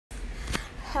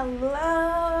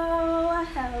Hello,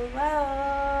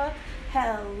 hello,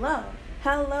 hello,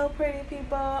 hello, pretty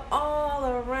people all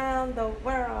around the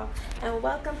world, and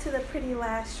welcome to the Pretty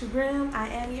Lash Room. I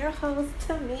am your host,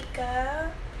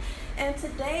 Tamika, and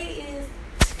today is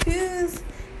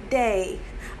Tuesday,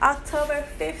 October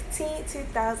 15th,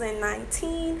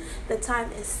 2019. The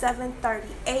time is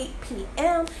 7:38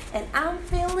 p.m. and I'm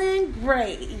feeling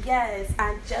great. Yes,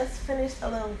 I just finished a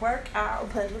little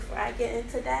workout, but before I get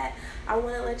into that, I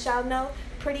want to let y'all know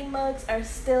pretty mugs are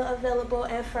still available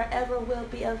and forever will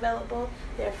be available.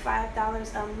 They're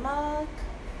 $5 a mug.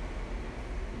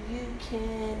 You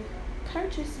can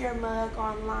purchase your mug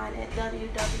online at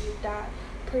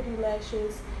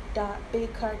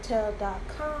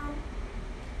www.prettylashes.bigcartel.com.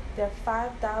 They're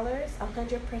 $5.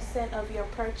 100% of your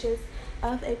purchase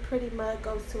of a pretty mug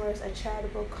goes towards a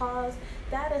charitable cause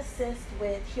that assists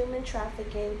with human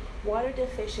trafficking, water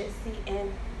deficiency,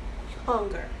 and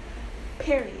hunger.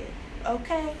 Period.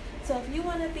 Okay? So if you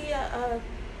want to be a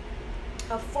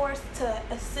force to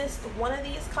assist one of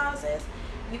these causes,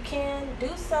 you can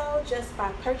do so just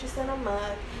by purchasing a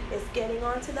mug. It's getting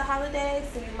on to the holidays,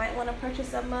 so you might want to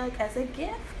purchase a mug as a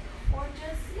gift or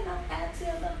just, add to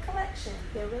your little collection.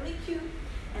 They're really cute,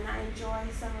 and I enjoy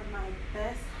some of my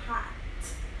best hot,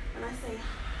 when I say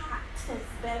hottest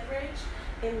beverage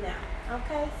in them.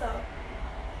 Okay, so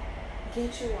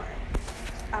get you one.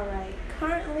 All right,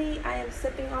 currently I am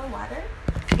sipping on water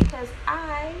because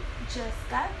I just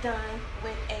got done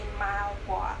with a mile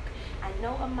walk. I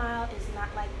know a mile is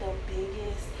not like the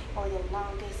biggest or the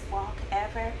longest walk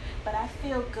ever, but I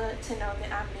feel good to know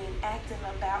that I'm being active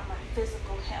about my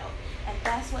physical health, and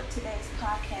that's what today's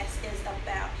podcast is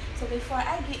about. So before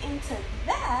I get into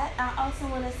that, I also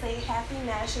want to say Happy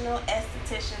National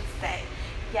Estheticians Day.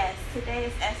 Yes, today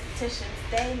is Estheticians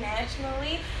Day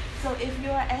nationally. So if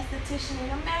you're an esthetician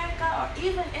in America or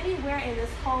even anywhere in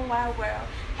this whole wide world,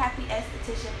 happy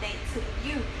Esthetician Day to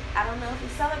you. I don't know if you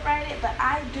celebrate it, but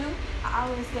I do. I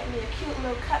always get me a cute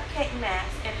little cupcake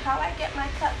mask. And how I get my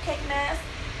cupcake mask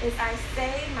is I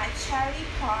save my charity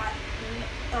pot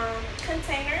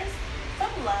containers from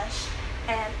Lush,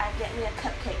 and I get me a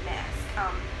cupcake mask.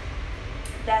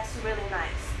 That's really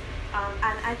nice.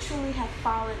 And I truly have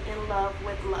fallen in love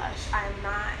with Lush. I am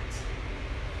not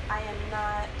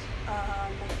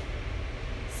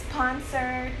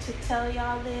sponsored to tell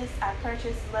y'all this. I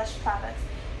purchased Lush products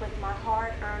with my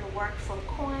hard-earned work for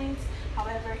coins.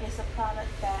 However, it's a product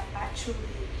that I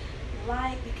truly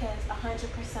like because 100%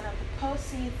 of the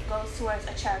proceeds goes towards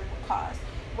a charitable cause.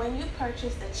 When you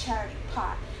purchase the charity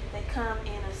pot, they come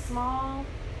in a small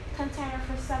container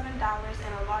for $7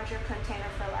 and a larger container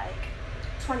for like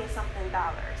 $20-something.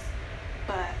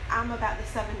 But I'm about the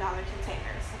 $7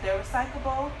 containers. They're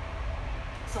recyclable.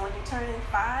 So when you turn in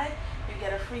 5, you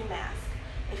get a free mask,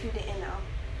 if you didn't know.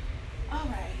 All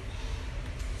right.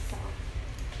 So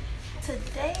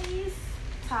today's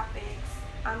topics,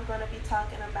 I'm going to be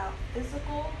talking about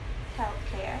physical health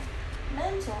care,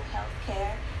 mental health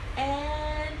care,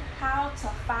 and how to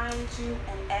find you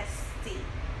an ESTIE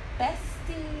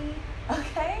bestie.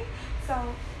 Okay?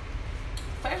 So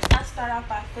first, I'll start off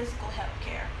by physical health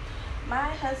care.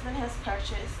 My husband has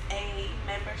purchased a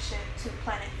membership to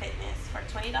Planet Fitness for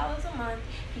 $20 a month.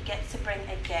 He gets to bring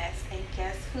a guest, and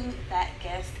guess who that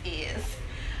guest is?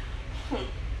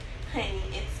 Honey,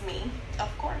 it's me,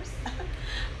 of course.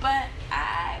 But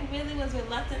I really was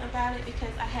reluctant about it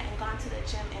because I hadn't gone to the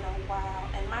gym in a while,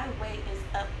 and my weight is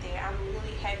up there. I'm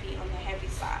really heavy on the heavy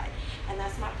side, and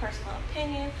that's my personal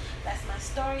opinion. That's my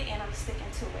story, and I'm sticking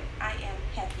to it. I am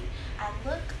heavy. I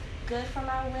look good for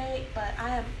my weight, but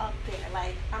I am up there.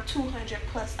 Like, I'm 200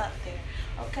 plus up there.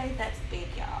 Okay, that's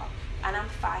big, y'all. And I'm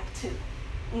 5'2".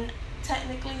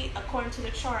 Technically, according to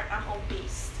the chart, I'm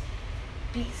obese.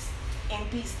 Beast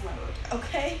mode.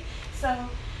 Okay, so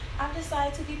I've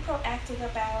decided to be proactive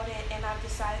about it, and I've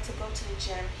decided to go to the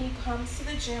gym. He comes to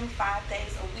the gym 5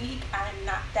 days a week. I'm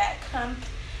not that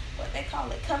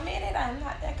committed. I'm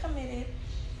not that committed.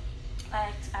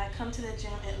 I come to the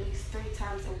gym at least 3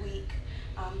 times a week.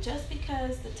 Just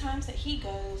because the times that he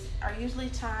goes are usually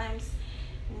times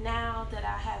now that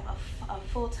I have a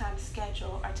full-time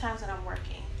schedule or times that I'm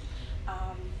working.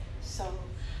 So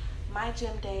my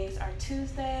gym days are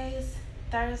Tuesdays,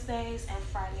 Thursdays, and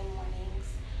Friday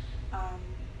mornings.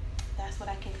 That's what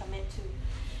I can commit to.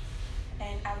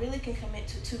 And I really can commit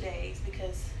to 2 days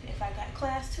because if I got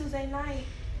class Tuesday night,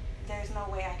 there's no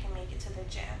way I can make it to the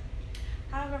gym.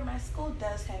 However, my school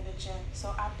does have a gym,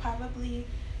 so I'll probably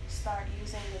start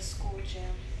using the school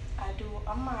gym. I do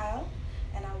a mile,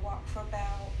 and I walk for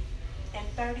about, in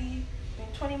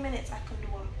 20 minutes, I can do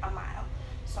a mile.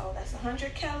 So that's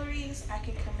 100 calories. I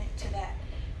can commit to that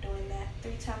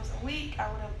 3 times a week,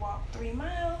 I would have walked 3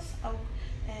 miles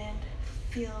and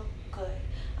feel good.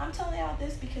 I'm telling y'all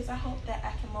this because I hope that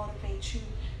I can motivate you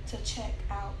to check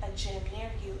out a gym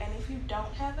near you. And if you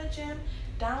don't have a gym,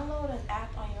 download an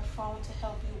app on your phone to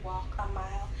help you walk a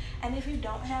mile. And if you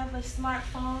don't have a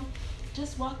smartphone,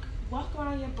 just walk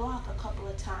around your block a couple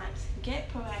of times. Get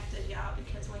proactive, y'all,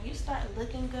 because when you start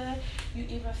looking good, you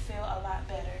even feel a lot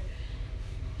better.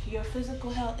 Your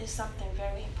physical health is something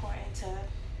very important to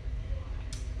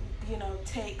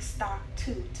take stock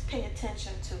to pay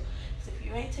attention to. So if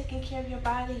you ain't taking care of your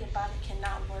body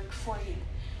cannot work for you.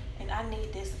 And I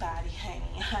need this body,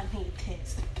 honey. I need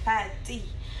this body.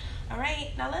 All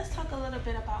right, now let's talk a little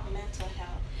bit about mental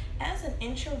health. As an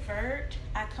introvert,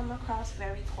 I come across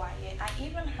very quiet. I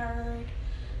even heard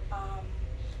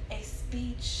a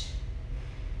speech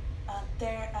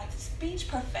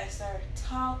professor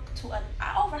talk to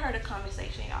I overheard a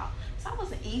conversation, y'all. So I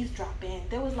wasn't eavesdropping.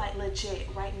 There was like legit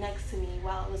right next to me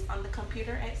while I was on the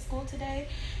computer at school today,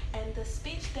 and the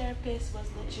speech therapist was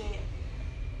legit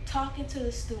talking to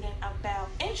the student about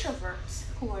introverts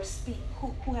who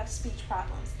have speech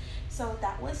problems. So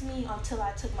that was me until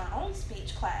I took my own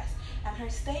speech class, and her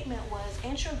statement was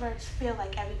introverts feel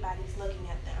like everybody's looking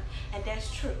at them, and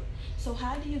that's true. So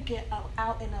how do you get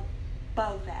out and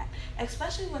above that,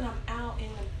 especially when I'm out in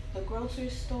the grocery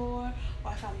store,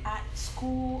 or if I'm at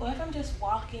school, or if I'm just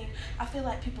walking? I feel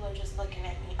like people are just looking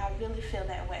at me. I really feel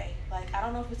that way. Like, I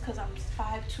don't know if it's because I'm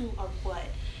 5'2" or what.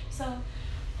 So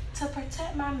to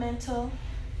protect my mentality,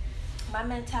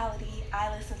 I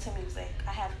listen to music.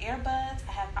 I have earbuds.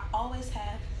 I always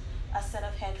have a set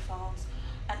of headphones,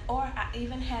 or I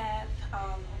even have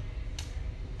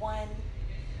one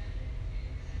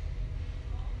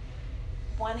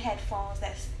headphones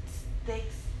that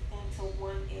sticks into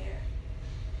one ear.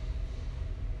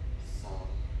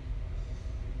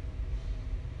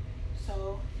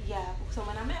 So yeah. So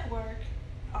when I'm at work,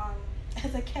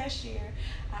 as a cashier,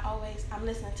 I'm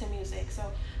listening to music.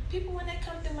 So people, when they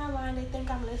come through my line, they think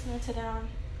I'm listening to them.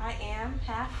 I am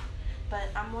half,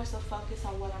 but I'm more so focused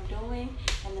on what I'm doing,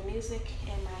 and the music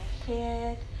in my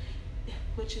head,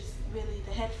 which is really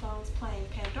the headphones playing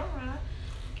Pandora,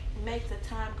 makes the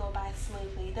time go by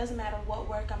smoothly. It doesn't matter what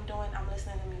work I'm doing, I'm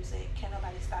listening to music. Can't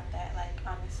nobody stop that, like,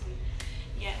 honestly.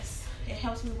 Yes, it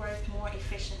helps me work more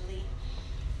efficiently.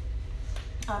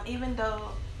 Even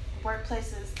though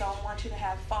workplaces don't want you to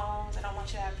have phones, they don't want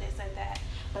you to have this and that,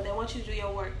 but they want you to do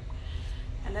your work,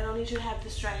 and they don't need you to have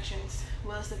distractions.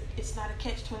 Well, it's not a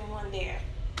catch-21 there.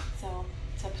 So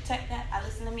to protect that, I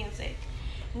listen to music.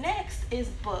 Next is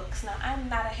books. Now, I'm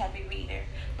not a heavy reader,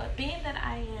 but being that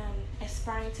I am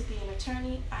aspiring to be an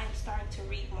attorney, I am starting to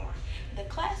read more. The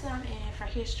class that I'm in for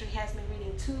history has me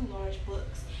reading 2 large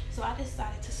books, so I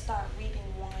decided to start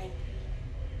reading one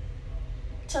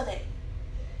today.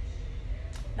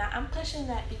 Now, I'm pushing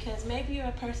that because maybe you're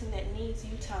a person that needs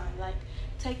you time. Like,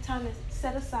 take time to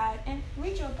set aside and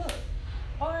read your book.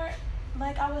 Or,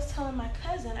 like I was telling my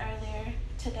cousin earlier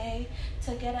today,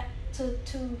 to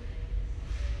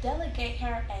delegate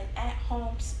her an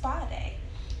at-home spa day.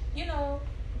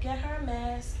 Get her a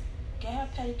mask, get her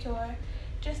a pedicure,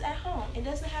 just at home. It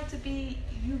doesn't have to be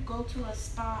you go to a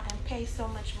spa and pay so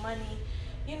much money,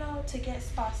 to get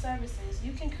spa services.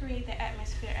 You can create the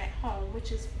atmosphere at home,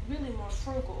 which is really more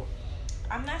frugal.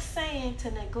 I'm not saying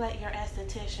to neglect your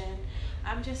esthetician.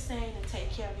 I'm just saying to take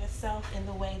care of yourself in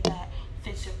the way that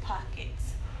fits your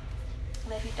pockets.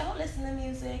 And if you don't listen to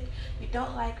music, you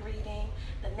don't like reading,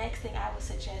 the next thing I would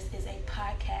suggest is a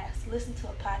podcast. Listen to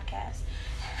a podcast.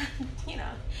 It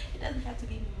doesn't have to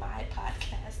be my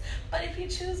podcast, but if you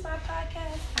choose my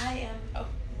podcast, I am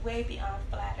way beyond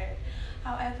flattered.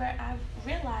 However, I've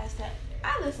realized that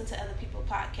I listen to other people's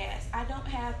podcasts. I don't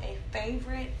have a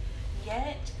favorite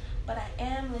yet, but I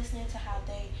am listening to how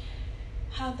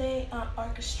they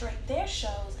orchestrate their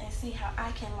shows and see how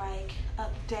I can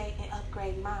update and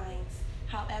upgrade mine.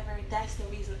 However, that's the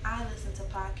reason I listen to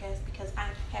podcasts, because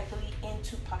I'm heavily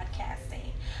into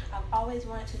podcasting. I've always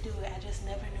wanted to do it. I just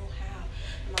never knew how.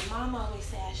 My mom always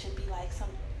said I should be like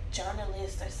some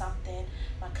journalist or something.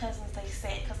 My cousins, they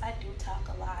say, because I do talk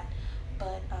a lot.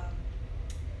 But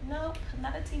nope, I'm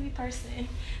not a TV person,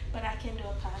 but I can do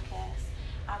a podcast.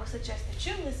 I would suggest that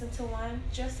you listen to one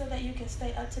just so that you can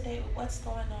stay up to date with what's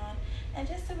going on, and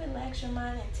just to relax your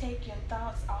mind and take your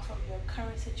thoughts off of your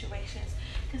current situations.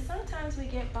 Because sometimes we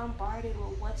get bombarded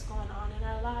with what's going on in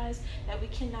our lives that we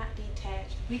cannot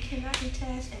detach. We cannot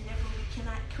detach, and therefore we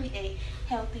cannot create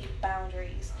healthy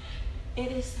boundaries.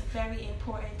 It is very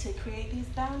important to create these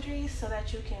boundaries so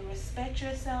that you can respect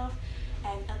yourself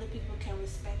and other people can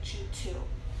respect you too.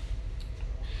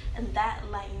 And that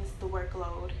lightens the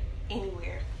workload.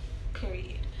 anywhere,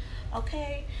 period.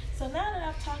 Okay, so now that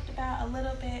I've talked about a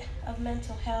little bit of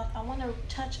mental health, I want to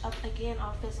touch up again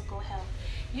on physical health.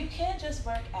 You can't just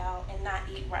work out and not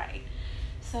eat right.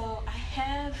 So I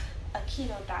have a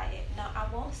keto diet. Now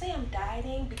I won't say I'm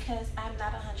dieting because I'm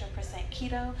not 100%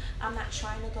 keto. I'm not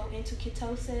trying to go into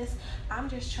ketosis. I'm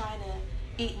just trying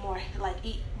to eat more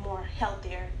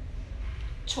healthier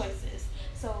choices.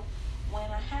 So when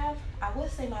I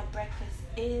would say my breakfast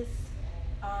is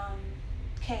um,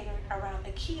 catered around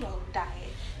a keto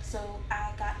diet. So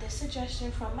I got this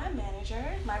suggestion from my manager,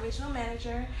 my original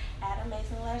manager at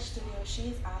Amazing Lash Studio.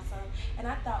 She's awesome, and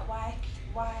I thought, why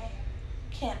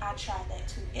can't I try that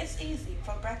too? It's easy.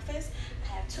 For breakfast,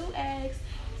 I have 2 eggs,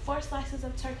 4 slices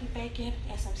of turkey bacon,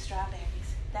 and some strawberries.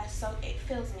 It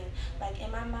fills me. Like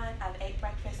in my mind, I've ate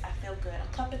breakfast, I feel good.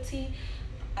 A cup of tea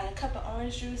and a cup of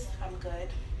orange juice, I'm good.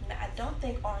 Now, I don't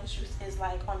think orange juice is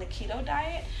like on the keto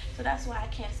diet, so that's why I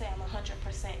can't say I'm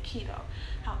 100% keto.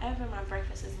 However, my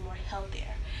breakfast is more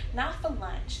healthier. Now for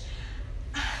lunch,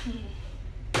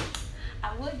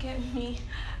 I would get me,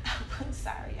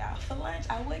 sorry y'all, for lunch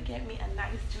I would get me a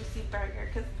nice juicy burger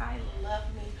because I love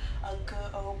me a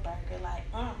good old burger. Like,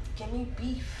 give me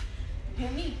beef,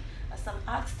 give me some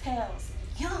oxtails,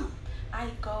 yum. I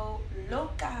go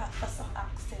loca for some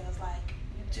oxtails. Like,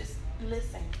 you just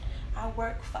listen, I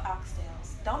work for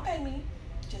oxtails. Don't pay me,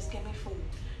 just give me food.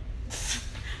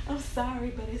 I'm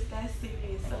sorry, but it's that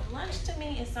serious. So lunch to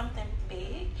me is something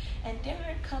big, and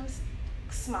dinner comes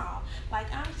small.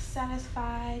 Like, I'm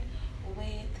satisfied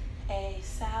with a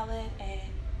salad and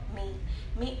meat.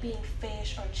 Meat being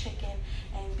fish or chicken,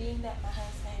 and being that my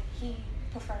husband, he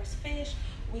prefers fish,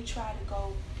 we try to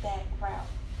go that route.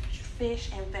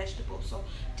 Fish and vegetables. So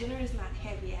dinner is not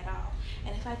heavy at all.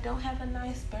 And if I don't have a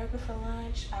nice burger for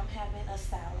lunch, I'm having a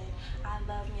salad. I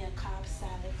love me a Cobb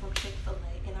salad from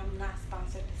Chick-fil-A, and I'm not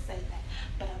sponsored to say that,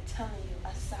 but I'm telling you,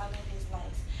 a salad is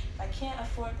nice. If I can't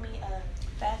afford me a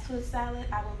fast food salad,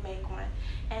 I will make one.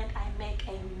 And I make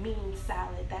a mean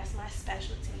salad. That's my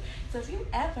specialty. So if you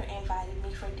ever invited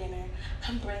me for dinner,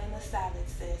 I'm bringing the salad,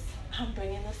 sis. I'm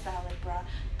bringing the salad, bruh.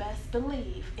 Best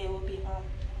believe it will be on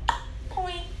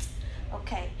point.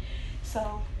 Okay,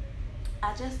 so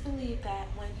I just believe that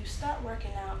when you start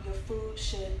working out, your food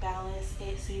should balance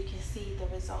it so you can see the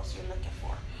results you're looking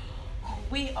for.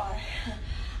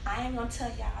 I ain't gonna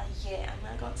tell y'all yet. I'm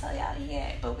not gonna tell y'all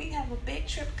yet, but we have a big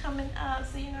trip coming up,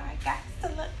 so I got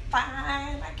to look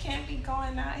fine. I can't be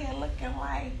going out here looking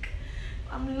like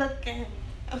I'm looking.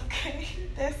 Okay,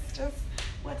 that's just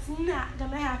what's not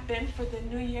gonna happen for the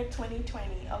new year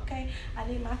 2020. Okay, I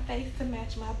need my face to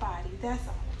match my body. That's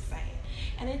all I'm saying.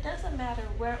 And it doesn't matter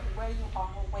where you are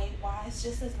weight-wise,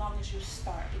 just as long as you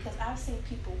start. Because I've seen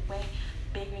people way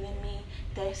bigger than me.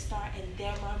 They start, and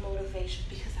they're my motivation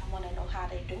because I want to know how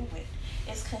they do it.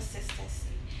 It's consistency.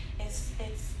 It's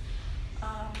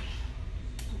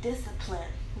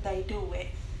discipline. They do it.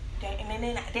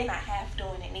 They're not half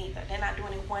doing it either. They're not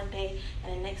doing it one day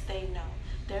and the next day, no.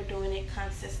 They're doing it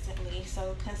consistently.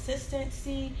 So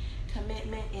consistency,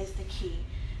 commitment is the key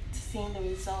to seeing the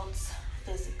results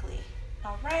physically.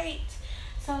 All right.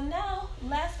 So now,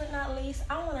 last but not least,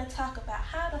 I want to talk about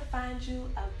how to find you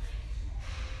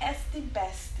a ESTIE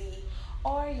bestie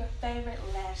or your favorite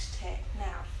lash tech.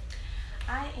 Now,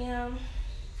 I am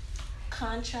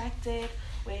contracted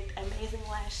with Amazing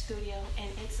Lash Studio, and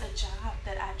it's a job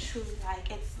that I truly like.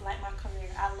 It's like my career.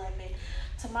 I love it.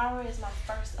 Tomorrow is my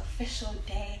first official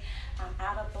day. I'm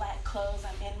out of black clothes.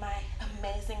 I'm in my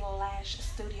Amazing Lash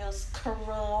Studios crib,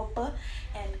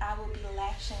 and I will be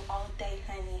lashing all day,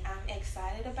 honey. I'm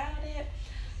excited about it.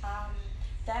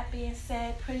 That being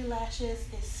said, Pretty Lashes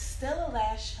is still a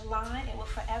lash line. It will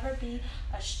forever be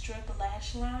a strip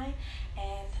lash line,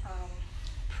 and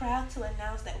proud to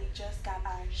announce that we just got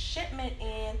our shipment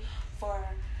in for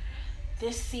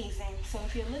this season. So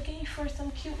if you're looking for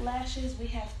some cute lashes, we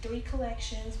have 3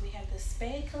 collections. We have the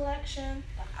Spade collection,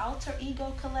 the Alter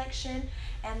Ego collection,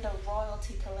 and the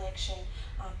Royalty collection.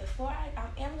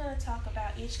 I am going to talk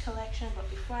about each collection, but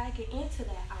before I get into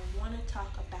that, I want to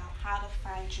talk about how to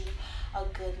find you a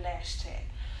good lash tech.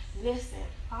 Listen,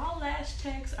 all lash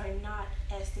techs are not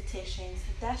estheticians.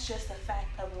 That's just a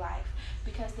fact of life,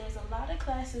 because there's a lot of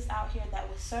classes out here that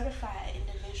would certify an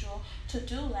individual to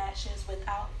do lashes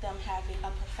without them having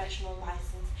a professional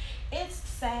license. It's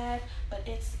sad, but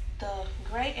it's the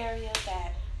gray area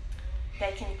that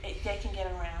they can get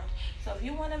around. So if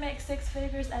you want to make 6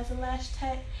 figures as a lash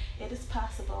tech, it is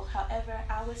possible. However,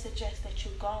 I would suggest that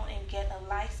you go and get a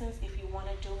license if you want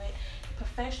to do it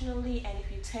professionally, and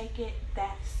if you take it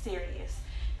that serious.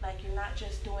 Like, you're not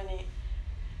just doing it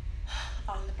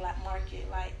on the black market.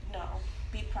 Like, no.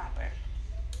 be proper.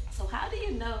 So how do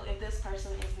you know if this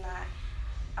person is not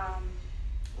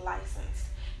licensed?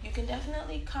 You can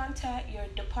definitely contact your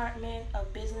Department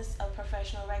of Business of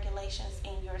Professional Regulations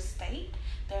in your state.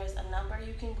 There's a number,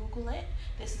 you can Google it.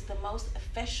 This is the most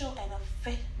official and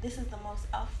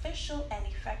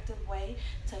effective way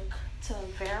to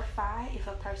verify if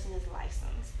a person is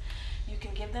licensed. You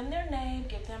can give them their name,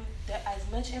 give them as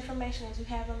much information as you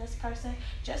have on this person,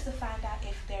 just to find out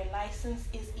if their license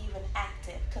is even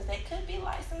active. Because they could be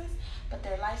licensed, but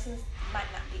their license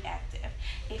might not be active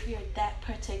if you're that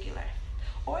particular.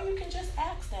 Or you can just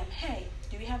ask them, hey,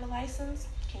 do you have a license?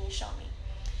 Can you show me?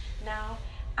 Now,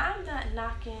 I'm not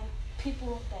knocking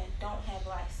people that don't have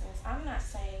license. I'm not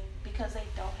saying because they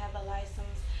don't have a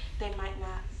license, they might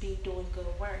not be doing good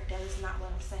work. That is not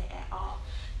what I'm saying at all.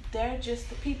 They're just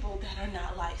the people that are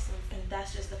not licensed, and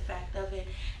that's just the fact of it.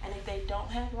 And if they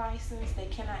don't have license, they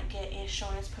cannot get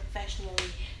insurance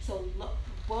professionally. So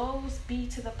woes be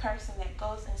to the person that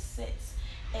goes and sits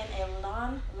in a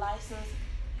non-licensed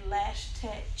lash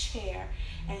tech chair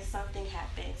and something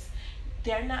happens.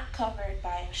 They're not covered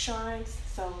by insurance,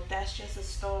 so that's just a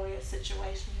story, a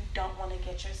situation you don't want to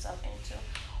get yourself into.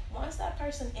 Once that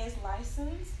person is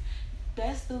licensed,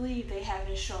 best believe they have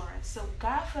insurance. So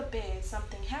God forbid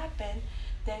something happened,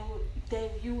 then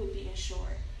you would be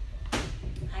insured.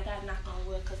 I got to knock on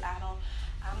wood because I'm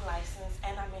licensed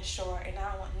and I'm insured, and I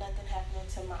don't want nothing happening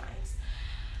to mine.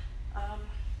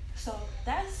 So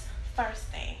that's first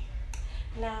thing.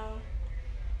 Now,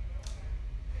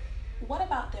 what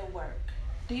about their work?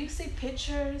 Do you see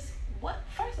pictures?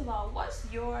 First of all, what's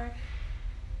your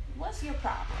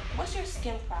problem? What's your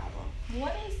skin problem?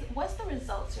 What's the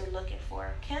results you're looking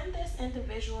for? Can this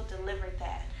individual deliver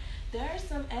that? There are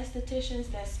some estheticians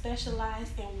that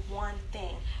specialize in one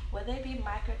thing, whether they be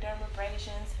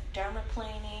microdermabrasions,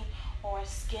 dermaplaning, or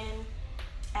skin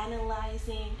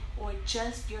analyzing, or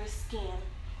just your skin,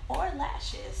 or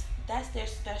lashes. That's their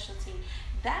specialty.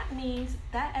 That means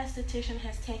that esthetician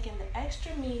has taken the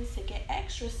extra means to get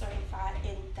extra certified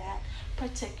in that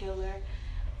particular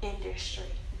industry,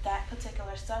 that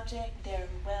particular subject. They're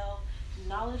well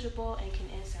knowledgeable and can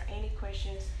answer any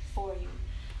questions for you.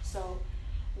 So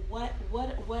what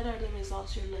are the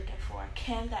results you're looking for?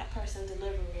 Can that person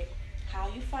deliver it? How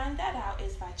you find that out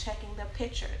is by checking the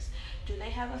pictures. Do they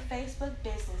have a Facebook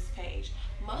business page?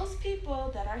 Most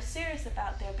people that are serious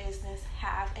about their business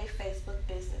have a Facebook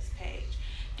business page.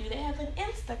 Do they have an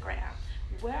Instagram?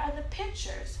 Where are the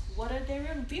pictures? What are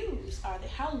their reviews?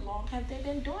 How long have they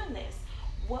been doing this?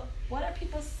 What are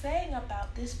people saying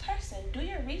about this person? Do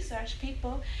your research,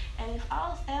 people. And if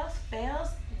all else fails,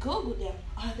 Google them.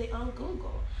 Are they on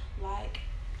Google?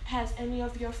 Has any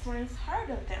of your friends heard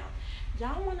of them?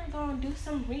 Y'all want to go and do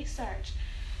some research,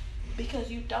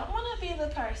 because you don't want to be the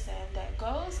person that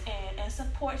goes in and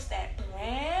supports that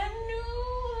brand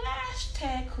new lash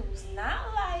tech who's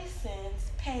not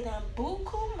licensed, pay them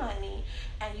buku money,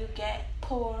 and you get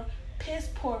piss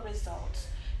poor results.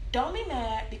 Don't be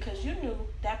mad because you knew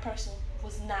that person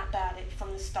was not about it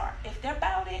from the start. If they're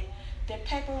about it, their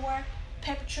paper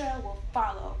trail will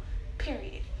follow,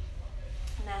 period.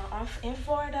 Now, in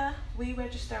Florida, we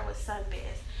register with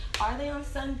Sunbiz. Are they on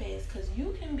Sunbiz? Because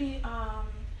you can be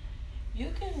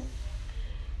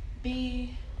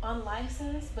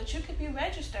unlicensed, but you could be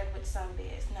registered with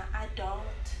Sunbiz. Now, I don't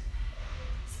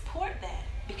support that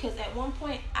because at one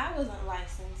point I wasn't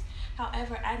licensed.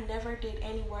 However, I never did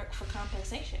any work for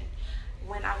compensation.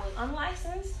 When I was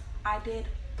unlicensed, I did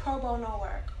pro bono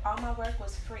work. All my work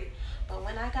was free. But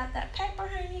when I got that paper,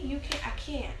 honey, I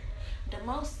can't. The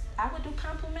most I would do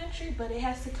complimentary, but it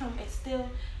has to come. It's still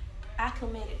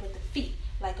acclimated with the fee.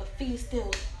 Like a fee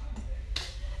still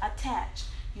attached.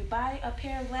 You buy a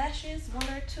pair of lashes, one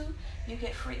or two, you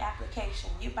get free application.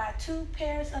 You buy 2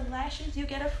 pairs of lashes, you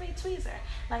get a free tweezer.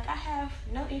 I have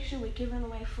no issue with giving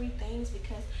away free things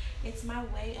because it's my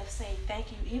way of saying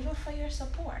thank you, even for your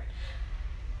support.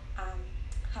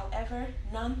 However,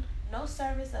 no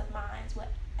service of mine will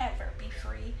ever be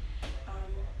free.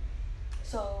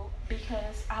 So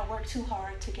because I work too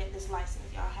hard to get this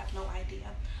license, y'all have no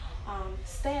idea.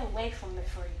 Stay away from the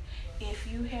free. If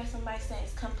you hear somebody say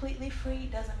it's completely free,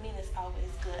 doesn't mean it's always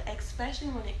good, especially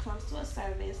when it comes to a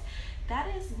service that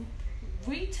is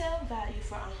retail value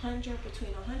for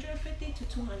between $150 to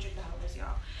 $200,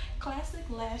 y'all. Classic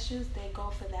lashes, they go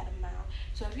for that amount.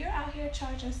 So if you're out here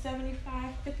charging $75,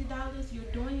 $50, you're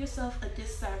doing yourself a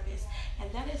disservice.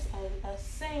 And that is a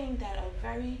saying that a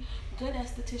very good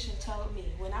esthetician told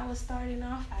me. When I was starting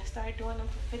off, I started doing them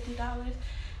for $50.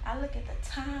 I look at the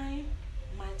time,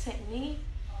 my technique,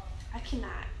 I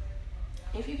cannot.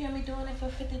 If you hear me doing it for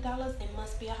 $50, it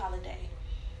must be a holiday.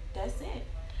 That's it.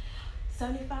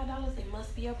 $75, it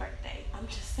must be your birthday. I'm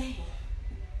just saying.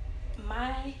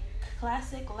 My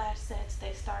classic lash sets,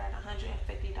 they start at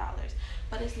 $150.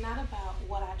 But it's not about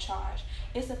what I charge.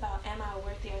 It's about, am I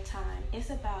worth your time? It's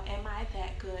about, am I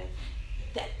that good?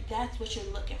 That's what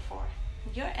you're looking for.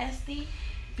 Your ESTIE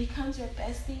becomes your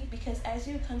bestie because as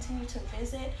you continue to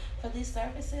visit for these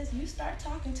services, you start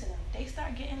talking to them. They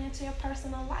start getting into your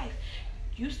personal life.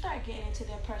 You start getting into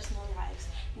their personal lives.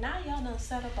 Now y'all done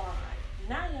set a bond.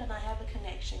 Now y'all done have a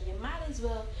connection. You might as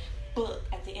well book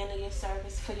at the end of your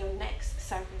service for your next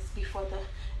service before the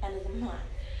end of the month.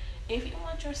 If you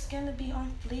want your skin to be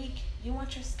on fleek, you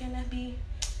want your skin to be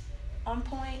on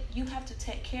point, you have to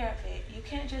take care of it. You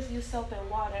can't just use soap and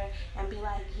water and be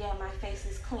like, yeah, my face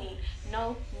is clean.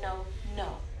 No, no,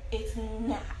 no. It's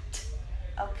not.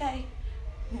 Okay?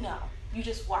 No. You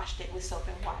just washed it with soap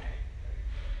and water.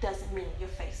 Doesn't mean your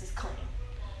face is clean.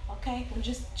 Okay?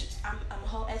 I'm a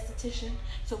whole esthetician,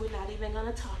 so we're not even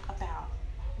gonna talk about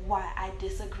why I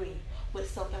disagree with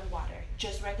soap and water.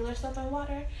 Just regular soap and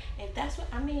water. If that's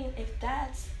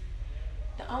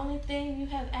the only thing you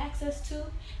have access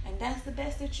to, and that's the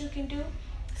best that you can do,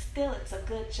 still it's a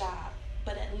good job.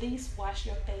 But at least wash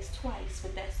your face twice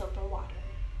with that soap and water.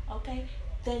 Okay?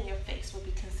 Then your face will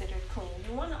be considered clean.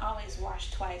 You want to always wash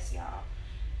twice, y'all.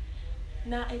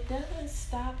 Now, it doesn't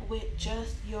stop with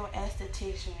just your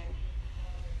esthetician.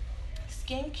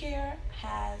 Skincare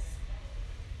has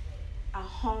a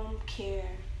home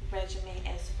care regimen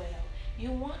as well.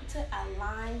 You want to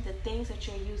align the things that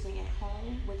you're using at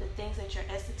home with the things that your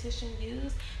esthetician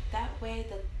use. That way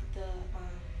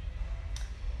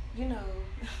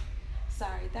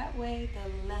that way the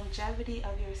longevity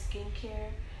of your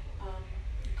skincare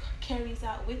carries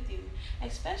out with you.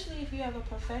 Especially if you have a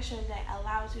profession that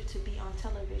allows you to be on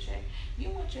television. You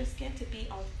want your skin to be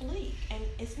on fleek. And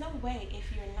it's no way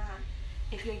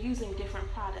if you're using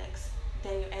different products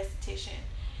than your esthetician.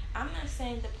 I'm not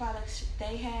saying the products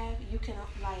they have you can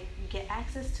get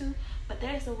access to, but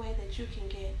there's a way that you can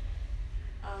get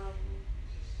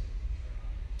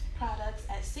products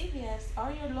at CVS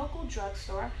or your local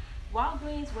drugstore,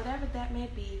 Walgreens, whatever that may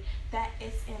be, that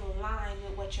is in line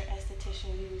with what your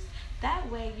esthetician used. That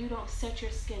way you don't set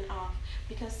your skin off,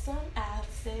 because some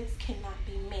acids cannot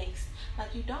be mixed.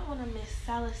 Like, you don't want to mix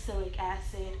salicylic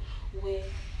acid with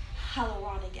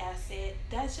hyaluronic acid.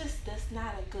 That's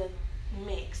not a good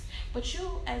mix. But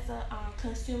you as a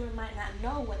consumer might not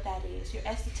know what that is. Your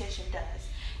esthetician does,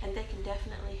 and they can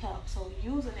definitely help. So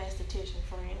use an esthetician,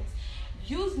 friends.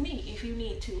 Use me if you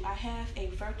need to. I have a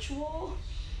virtual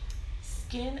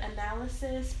skin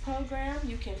analysis program.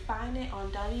 You can find it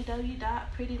on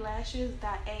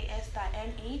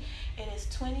www.prettylashes.as.me. It is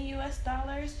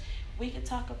 $20. We can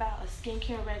talk about a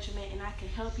skincare regimen, and I can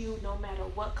help you no matter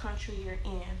what country you're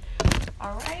in.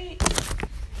 All right.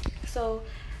 So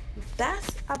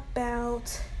that's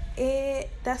about it.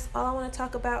 That's all I want to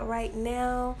talk about right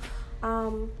now.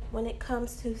 When it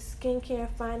comes to skincare,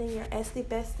 finding your ESTIE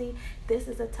bestie, this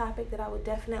is a topic that I would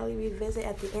definitely revisit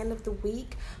at the end of the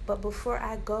week. But before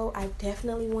I go, I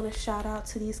definitely want to shout out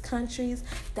to these countries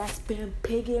that's been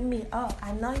bigging me up.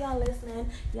 I know y'all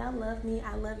listening. Y'all love me.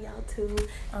 I love y'all too.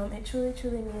 It truly,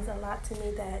 truly means a lot to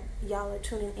me that y'all are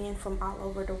tuning in from all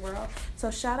over the world.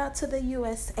 So shout out to the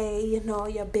USA. You know,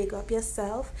 you big up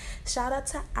yourself. Shout out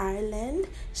to Ireland.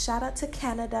 Shout out to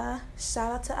Canada.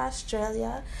 Shout out to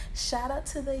Australia. Shout out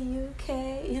to the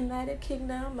UK, United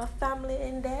Kingdom, my family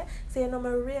in there. So you know,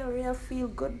 I'm real feel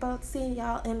good about seeing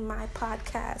y'all in my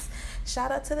podcast.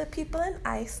 Shout out to the people in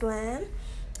Iceland.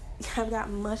 I've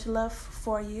got much love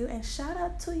for you. And shout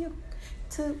out to you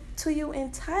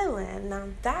in Thailand. Now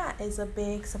that is a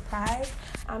big surprise.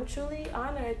 I'm truly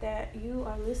honored that you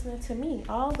are listening to me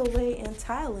all the way in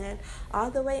Thailand,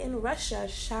 all the way in Russia.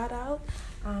 Shout out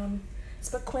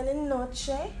Spokojnej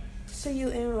noche to you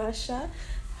in Russia.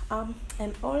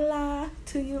 And hola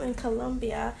to you in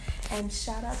Colombia, and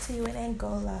shout out to you in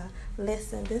Angola.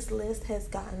 Listen, this list has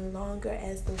gotten longer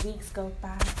as the weeks go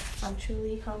by. I'm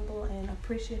truly humble and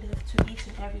appreciative to each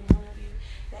and every one of you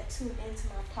that tune into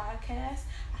my podcast.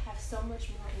 I have so much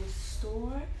more in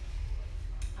store.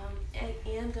 I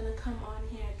am going to come on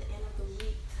here at the end of the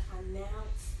week to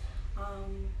announce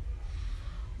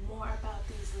more about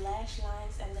these lash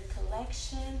lines and the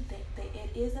collection. It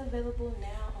is available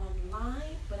now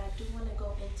online, but I do want to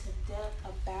go into depth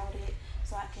about it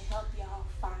so I can help y'all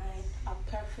find a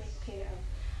perfect pair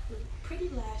of pretty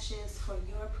lashes for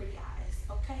your pretty eyes.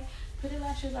 Okay, pretty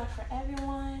lashes are for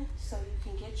everyone, so you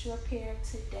can get your pair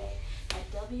today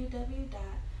at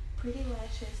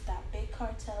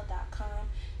www.prettylashes.bigcartel.com.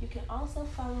 You can also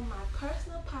follow my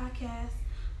personal podcast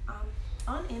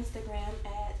on Instagram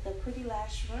at The Pretty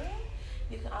Lash Room.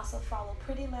 You can also follow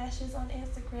Pretty Lashes on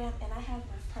Instagram, and I have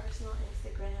my personal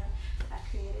Instagram that I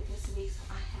created this week, so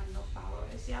I have no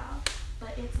followers, y'all.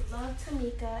 But it's Love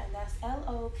Tamika, and that's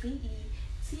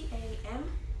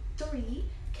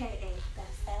LOVETAM3KA.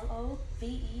 That's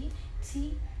LOVETAM,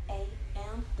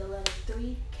 the letter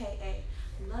 3KA.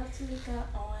 Love Tamika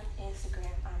on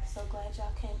Instagram. I'm so glad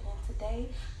y'all came in today.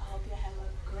 I hope y'all have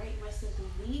a great rest of the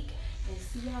week, and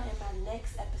see y'all in my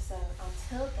next episode.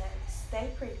 Until then, stay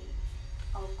pretty.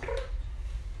 Okay.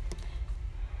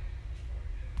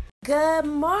 Good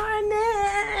morning.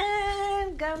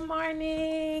 Good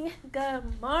morning.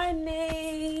 Good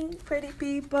morning, pretty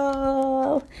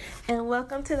people. And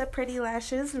welcome to the Pretty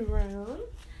Lashes Room.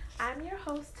 I'm your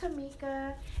host,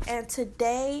 Tamika, and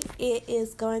today it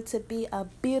is going to be a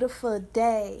beautiful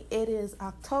day. It is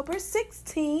October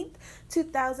 16th,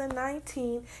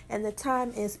 2019, and the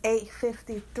time is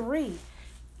 8:53.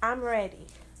 I'm ready,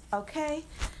 okay?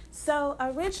 So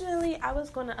originally I was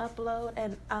going to upload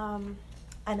an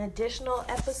additional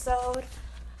episode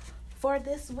for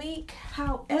this week.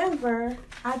 However,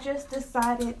 I just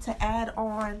decided to add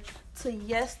on to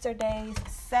yesterday's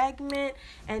segment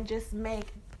and just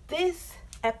make this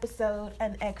episode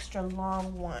an extra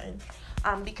long one,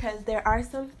 because there are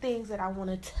some things that I want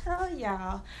to tell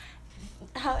y'all.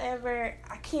 However,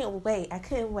 I couldn't wait.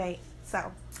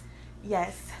 So,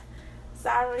 yes,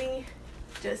 sorry,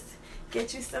 just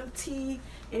get you some tea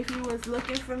if you was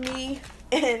looking for me,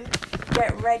 and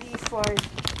get ready for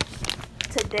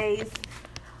today's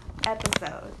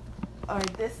episode, or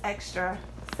this extra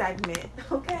segment,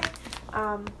 okay?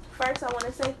 First, I want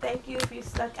to say thank you if you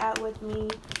stuck out with me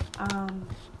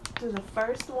through the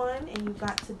first one and you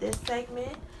got to this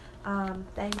segment.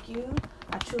 Thank you.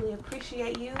 I truly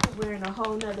appreciate you. We're in a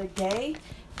whole nother day,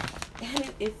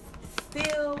 and it's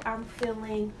still, I'm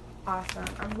feeling awesome.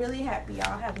 I'm really happy.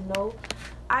 Y'all have no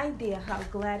idea how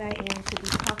glad I am to be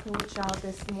talking with y'all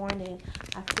this morning.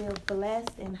 I feel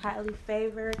blessed and highly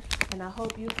favored, and I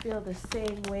hope you feel the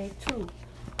same way too.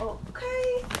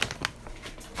 Okay.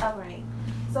 All right.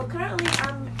 So currently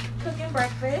I'm cooking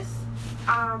breakfast.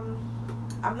 I'm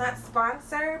not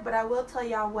sponsored, but I will tell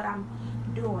y'all what I'm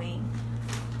doing.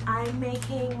 I'm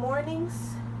making Morning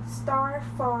Star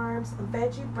Farms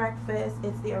veggie breakfast.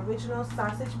 It's the original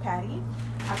sausage patty.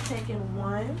 I've taken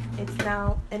one. It's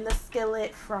now in the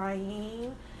skillet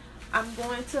frying. I'm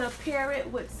going to pair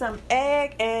it with some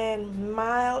egg and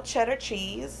mild cheddar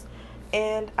cheese.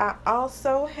 And I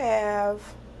also have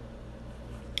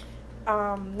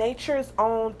Nature's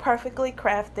Own perfectly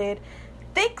crafted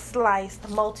thick sliced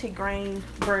multigrain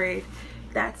bread.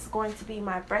 That's going to be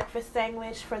my breakfast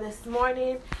sandwich for this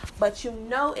morning, but you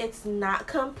know it's not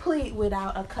complete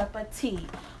without a cup of tea.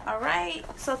 Alright,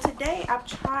 so today I'm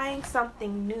trying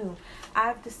something new.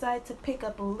 I've decided to pick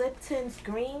up Lipton's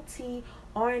green tea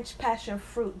orange passion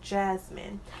fruit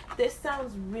jasmine. This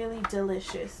sounds really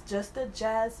delicious. Just the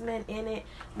jasmine in it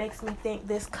makes me think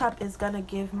this cup is gonna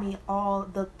give me all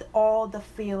the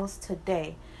feels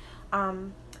today.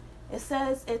 It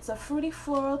says it's a fruity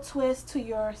floral twist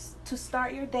to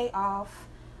start your day off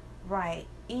right.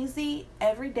 Easy,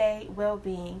 everyday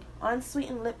well-being.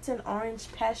 Unsweetened Lipton orange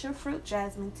passion fruit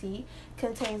jasmine tea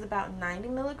contains about 90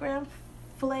 milligram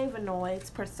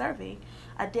flavonoids per serving.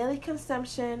 A daily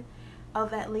consumption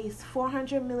of at least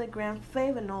 400 milligram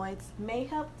flavonoids may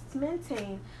help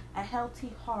maintain a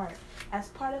healthy heart as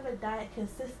part of a diet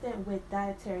consistent with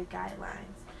dietary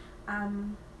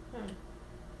guidelines.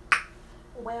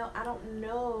 Well, I don't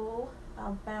know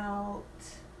about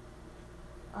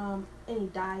any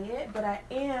diet, but I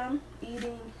am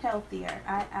eating healthier.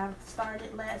 I've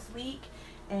started last week,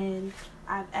 and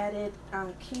I've added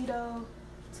keto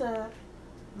to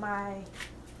my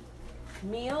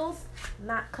meals.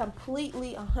 Not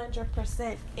completely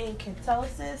 100% in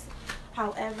ketosis.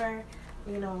 However,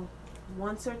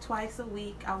 once or twice a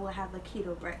week I will have a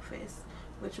keto breakfast,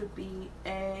 which would be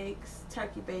eggs,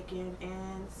 turkey bacon,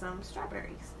 and some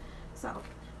strawberries. So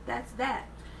that's that.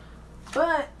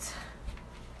 But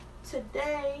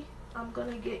today I'm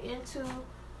gonna get into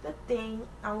the thing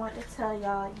I want to tell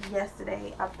y'all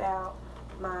yesterday about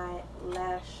my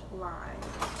lash line.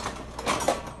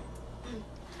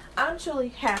 I'm truly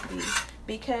happy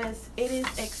because it is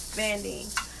expanding.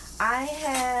 I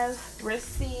have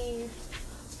received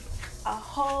a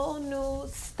whole new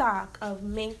stock of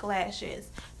mink lashes.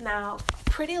 Now,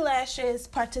 Pretty Lashes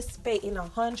participate in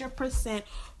 100%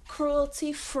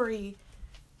 cruelty-free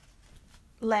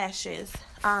lashes.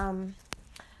 I'm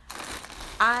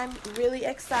really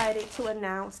excited to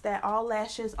announce that all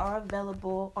lashes are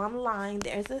available online.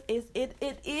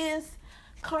 It is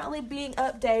currently being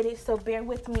updated, so bear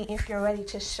with me if you're ready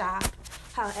to shop.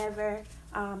 However,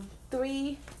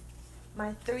 Three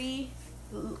My three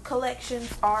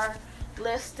collections are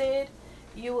listed.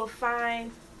 You will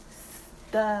find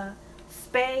the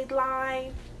Spade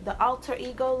line, the Alter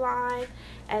Ego line,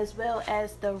 as well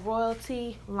as the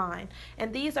Royalty line.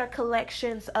 And these are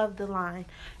collections of the line.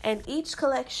 And each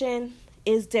collection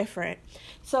is different.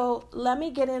 So let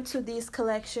me get into these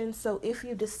collections so if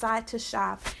you decide to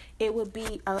shop, it would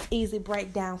be an easy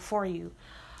breakdown for you.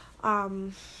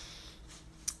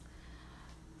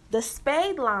 The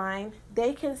Spade line,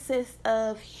 they consist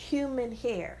of human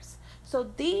hairs. So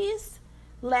these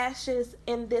lashes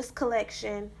in this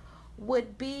collection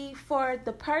would be for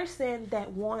the person that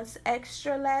wants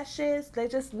extra lashes. They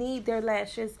just need their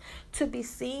lashes to be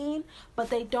seen, but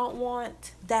they don't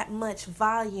want that much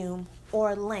volume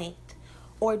or length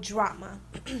or drama.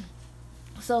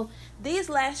 So these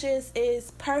lashes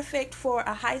is perfect for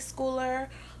a high schooler,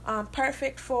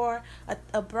 perfect for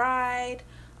a bride,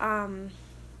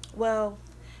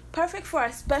 perfect for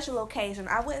a special occasion.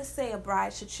 I wouldn't say a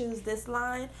bride should choose this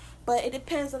line, but it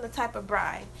depends on the type of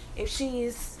bride. If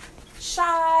she's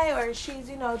shy or she's,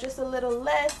 just a little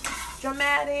less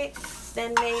dramatic,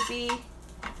 then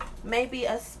maybe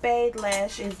a spade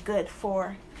lash is good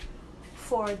for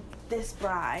this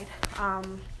bride.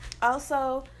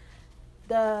 Also,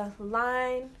 the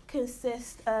line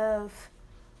consists of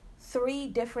 3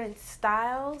 different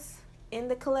styles in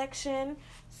the collection.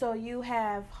 So you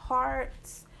have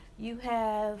hearts, you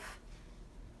have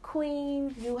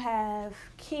queen, you have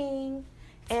king,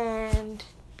 and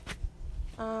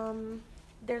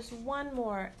there's one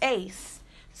more, ace.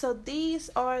 So these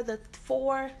are there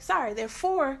are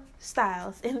 4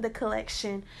 styles in the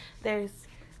collection. There's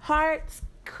hearts,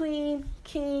 queen,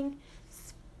 king,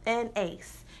 and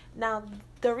ace. Now,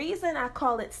 the reason I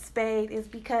call it spade is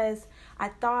because I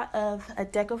thought of a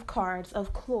deck of cards,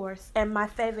 of course, and my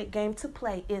favorite game to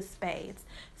play is spades.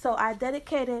 So I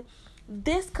dedicated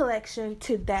this collection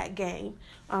to that game.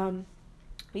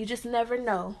 You just never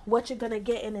know what you're going to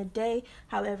get in a day.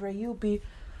 However, you'll be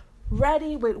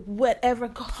ready with whatever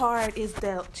card is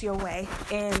dealt your way.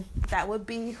 And that would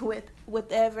be with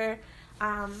whatever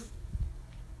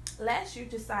lash you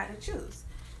decide to choose.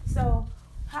 So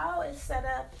how it's set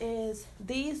up is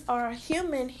these are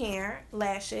human hair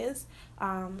lashes,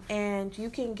 and you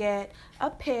can get a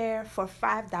pair for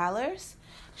 $5.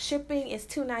 Shipping is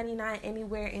 $2.99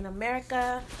 anywhere in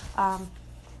America.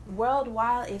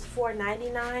 Worldwide is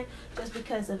 $4.99 just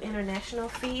because of international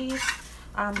fees.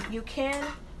 You can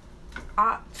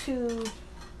opt to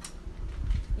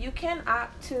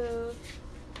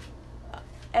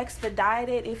expedite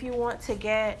it if you want to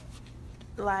get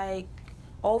like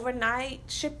overnight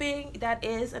shipping. That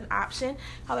is an option.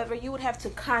 However, you would have to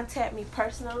contact me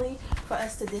personally for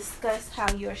us to discuss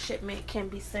how your shipment can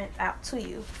be sent out to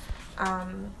you. I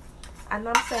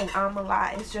know I'm saying a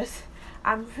lot. It's just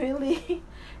I'm really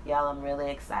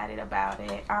excited about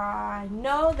it. I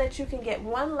know that you can get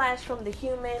 1 lash from the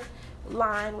human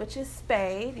line, which is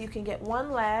spade. You can get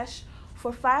 1 lash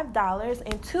for $5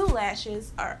 and 2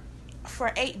 lashes are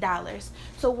for $8.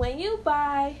 So when you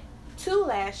buy 2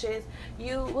 lashes,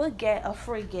 you will get a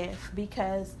free gift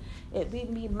because it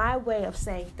would be my way of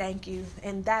saying thank you,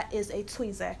 and that is a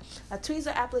tweezer. A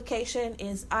tweezer application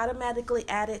is automatically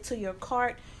added to your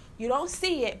cart. You don't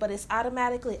see it, but it's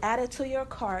automatically added to your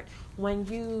cart when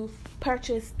you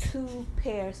purchase 2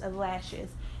 pairs of lashes.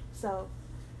 So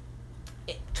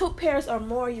 2 pairs or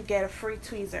more, you get a free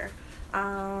tweezer.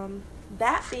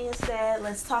 That being said,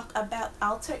 let's talk about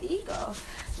alter ego.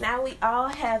 Now, we all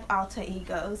have alter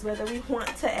egos, whether we want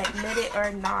to admit it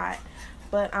or not.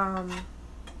 But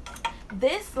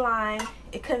this line,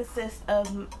 it consists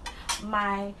of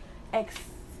my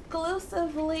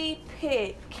carefully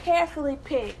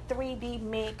picked 3D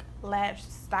mink lash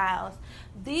styles.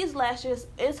 These lashes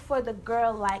is for the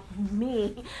girl like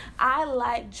me. I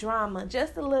like drama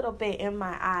just a little bit in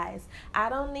my eyes. I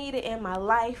don't need it in my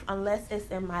life unless it's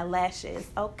in my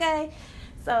lashes, okay?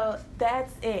 So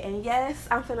that's it. And yes,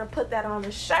 I'm gonna put that on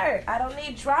a shirt. I don't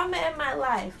need drama in my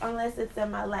life unless it's in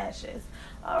my lashes.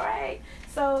 Alright,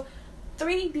 so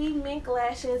 3D mink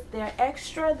lashes, they're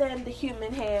extra than the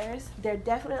human hairs. They're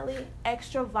definitely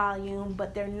extra volume,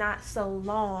 but they're not so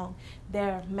long.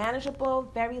 They're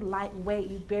manageable, very lightweight.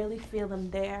 You barely feel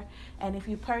them there. And if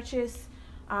you purchase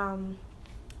from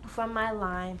my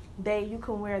line, you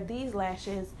can wear these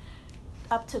lashes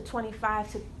up to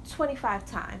 25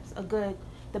 times.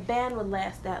 The band would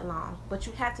last that long, but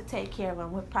you have to take care of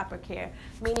them with proper care.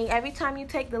 Meaning every time you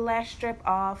take the lash strip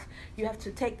off, you have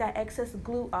to take that excess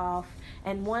glue off.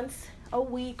 And once a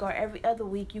week or every other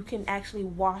week, you can actually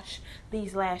wash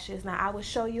these lashes. Now, I will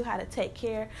show you how to take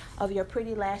care of your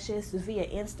pretty lashes via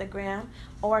Instagram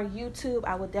or YouTube.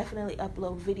 I will definitely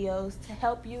upload videos to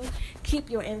help you keep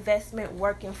your investment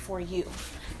working for you.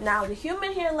 Now, the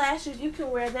human hair lashes, you can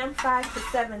wear them 5 to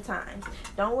 7 times.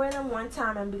 Don't wear them one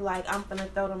time and be like, I'm gonna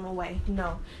throw them away.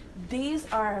 No,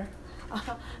 these are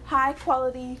high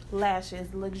quality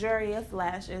lashes, luxurious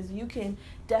lashes. You can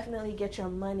definitely get your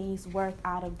money's worth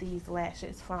out of these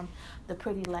lashes from the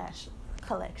Pretty Lash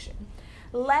collection.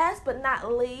 Last but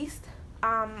not least,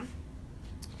 I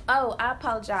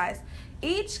apologize.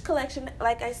 Each collection,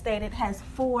 like I stated, has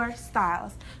 4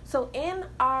 styles. So in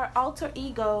our Alter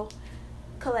Ego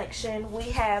collection, we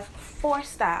have 4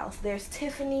 styles. There's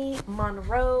Tiffany,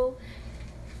 Monroe,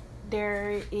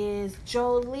 there is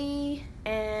Jolie,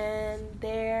 and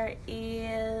there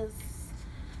is,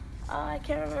 I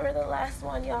can't remember the last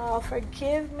one, y'all.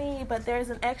 Forgive me, but there's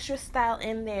an extra style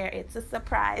in there. It's a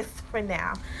surprise for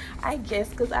now, I guess,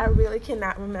 because I really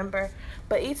cannot remember.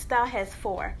 But each style has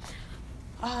 4.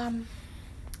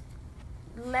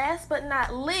 Last but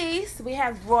not least, we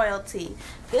have Royalty.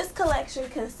 This collection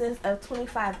consists of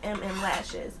 25mm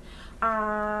lashes.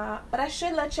 But I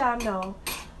should let y'all know.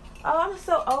 Oh, I'm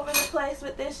so over the place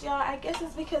with this, y'all. I guess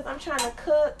it's because I'm trying to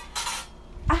cook.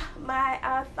 My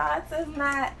thoughts is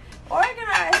not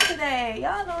organized today.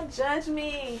 Y'all don't judge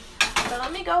me. So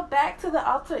let me go back to the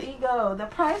Alter Ego. The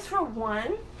price for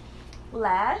 1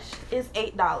 lash is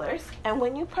 $8. And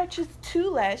when you purchase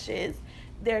 2 lashes,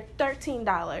 they're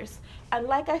 $13. And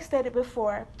like I stated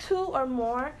before, 2 or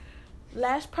more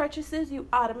lash purchases, you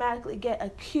automatically get a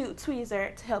cute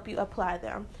tweezer to help you apply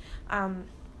them.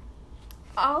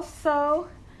 Also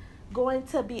going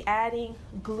to be adding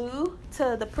glue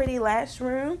to the Pretty Lash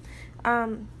room.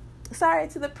 To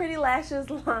the Pretty Lashes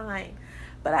line.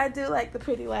 But I do like the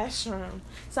Pretty Lash room.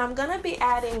 So I'm going to be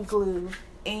adding glue.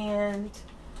 And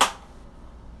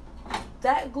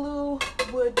that glue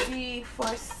would be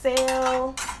for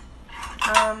sale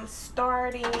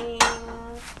starting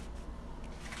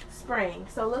spring.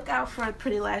 So look out for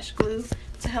Pretty Lash glue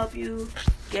to help you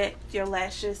get your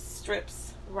lashes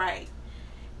strips right.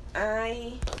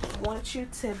 I want you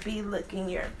to be looking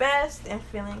your best and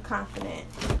feeling confident.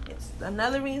 It's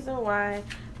another reason why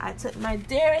I took my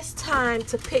dearest time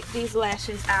to pick these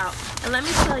lashes out. And let me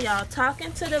tell y'all,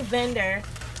 talking to the vendor,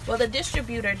 well, the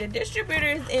distributor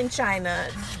is in China.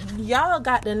 Y'all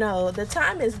got to know the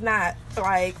time is not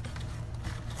like,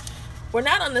 we're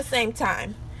not on the same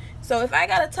time. So if I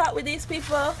got to talk with these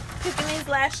people picking these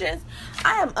lashes,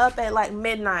 I am up at like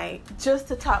midnight just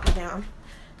to talk to them.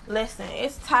 Listen,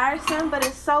 it's tiresome, but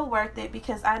it's so worth it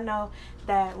because I know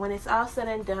that when it's all said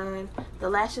and done, the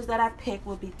lashes that I pick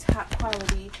will be top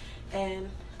quality, and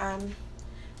I'm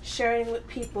sharing with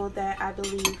people that I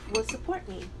believe will support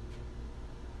me.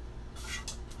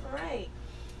 Alright,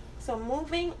 so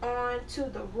moving on to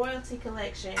the Royalty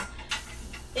collection.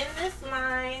 In this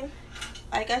line,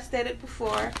 like I stated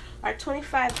before, are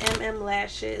 25mm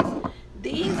lashes.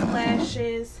 These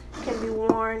lashes can be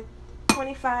worn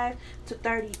 25 to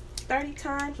 30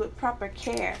 times with proper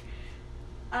care.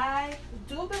 I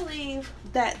do believe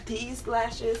that these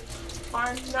lashes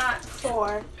are not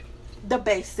for the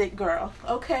basic girl,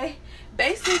 okay?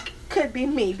 Basic could be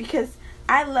me because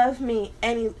I love me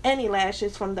any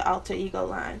lashes from the Alter Ego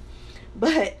line.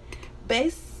 But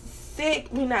basic,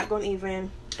 we're not going to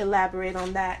even elaborate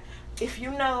on that. If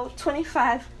you know,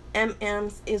 25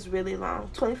 mm's is really long.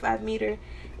 25 meter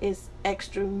is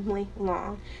extremely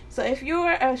long. So if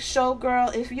you're a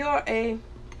showgirl, if you're a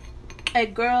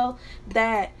girl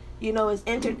that, you know, is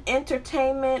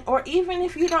entertainment, or even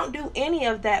if you don't do any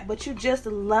of that, but you just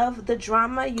love the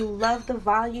drama, you love the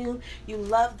volume, you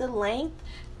love the length,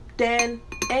 then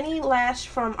any lash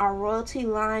from our Royalty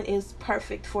line is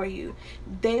perfect for you.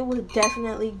 They will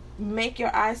definitely make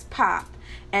your eyes pop,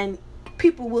 and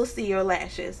people will see your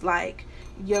lashes. Like,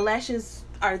 your lashes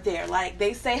are there. Like,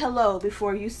 they say hello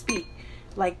before you speak.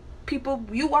 Like, people,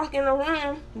 you walk in a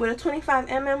room with a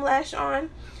 25mm lash on,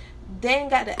 they ain't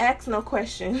got to ask no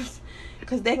questions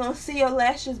because they gonna see your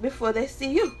lashes before they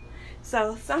see you.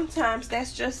 So sometimes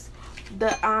that's just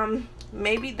the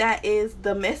maybe that is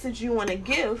the message you want to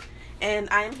give, and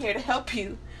I am here to help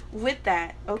you with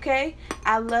that. Okay,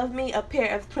 I love me a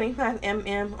pair of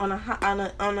 25mm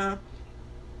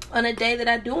on a day that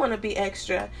I do want to be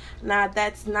extra. Now,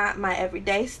 that's not my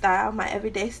everyday style. My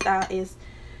everyday style is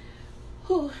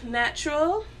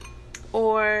natural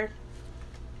or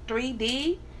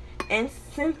 3D. And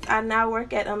since I now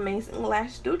work at Amazing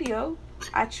Lash Studio,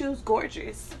 I choose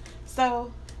gorgeous.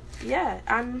 So, yeah,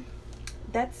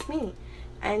 that's me.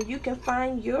 And you can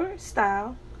find your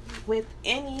style with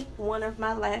any one of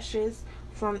my lashes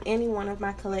from any one of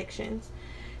my collections.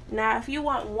 Now, if you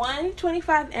want one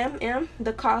 25mm,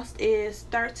 the cost is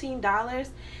 $13,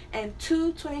 and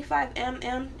two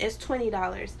 25mm is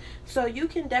 $20. So you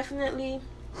can definitely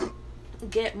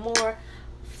get more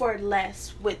for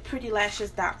less with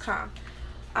prettylashes.com.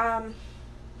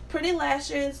 Pretty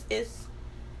Lashes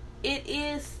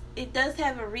it does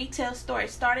have a retail store. It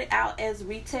started out as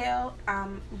retail,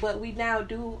 but we now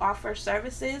do offer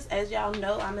services. As y'all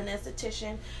know, I'm an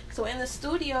esthetician. So in the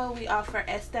studio, we offer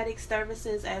aesthetic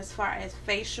services as far as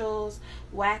facials,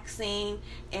 waxing,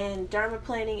 and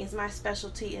dermaplaning is my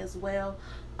specialty as well.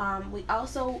 We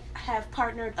also have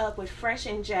partnered up with Fresh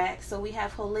and Jack, so we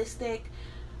have holistic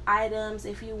items.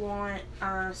 If you want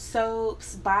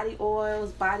soaps, body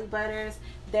oils, body butters,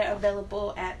 they're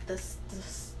available at the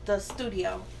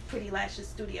studio, Pretty Lashes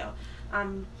Studio.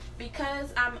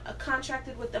 Because I'm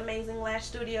contracted with Amazing Lash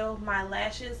Studio, my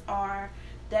lashes are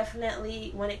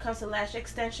definitely, when it comes to lash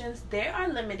extensions, they are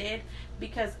limited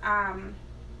because my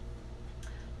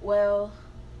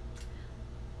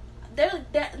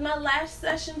lash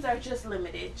sessions are just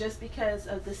limited just because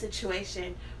of the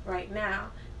situation right now.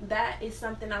 That is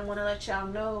something I want to let y'all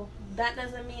know. That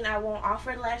doesn't mean I won't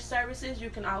offer lash services.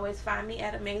 You can always find me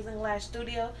at Amazing Lash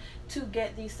Studio to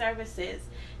get these services.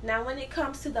 Now, when it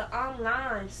comes to the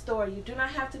online store, you do not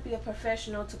have to be a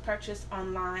professional to purchase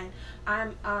online.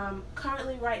 I'm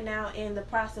currently right now in the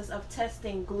process of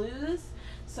testing glues.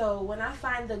 So when I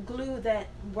find the glue that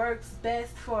works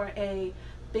best for a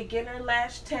beginner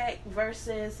lash tech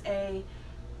versus a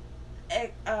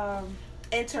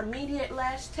intermediate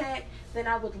lash tech, then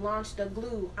I would launch the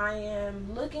glue. I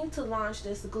am looking to launch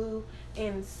this glue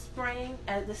in spring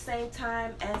at the same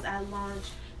time as I launch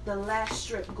the lash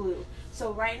strip glue.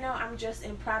 So right now I'm just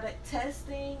in product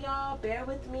testing, y'all. Bear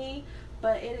with me.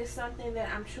 But it is something that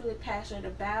I'm truly passionate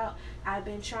about. I've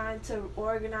been trying to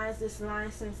organize this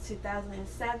line since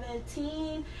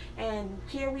 2017, and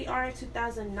here we are in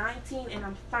 2019, and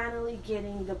I'm finally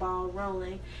getting the ball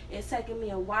rolling. It's taken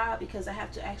me a while because I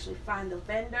have to actually find the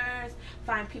vendors,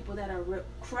 find people that are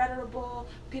credible,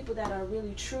 people that are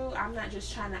really true. I'm not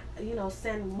just trying to,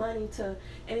 send money to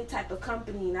any type of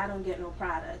company and I don't get no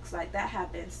products. Like, that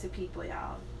happens to people,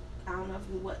 y'all. I don't know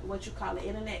what you call it,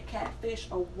 internet catfish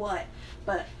or what,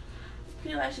 but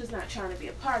Pretty Lash is not trying to be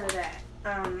a part of that.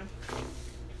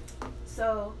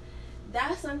 So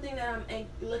that's something that I'm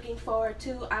looking forward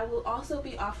to. I will also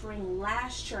be offering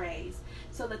lash trays.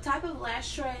 So the type of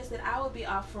lash trays that I will be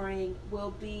offering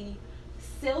will be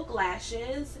silk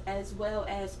lashes as well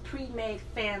as pre-made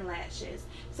fan lashes.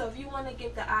 So if you want to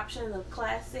get the option of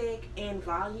classic and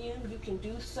volume, you can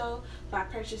do so by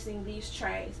purchasing these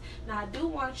trays. Now, I do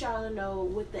want y'all to know,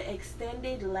 with the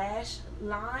extended lash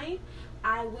line,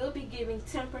 I will be giving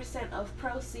 10% of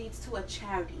proceeds to a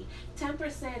charity.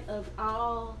 10% of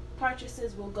all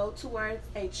purchases will go towards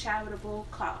a charitable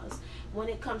cause when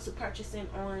it comes to purchasing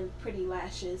on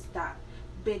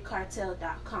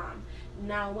prettylashes.bigcartel.com.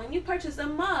 Now, when you purchase a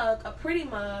mug, a pretty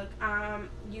mug,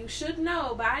 you should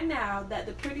know by now that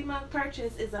the pretty mug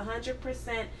purchase is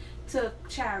 100% to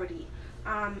charity.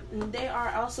 They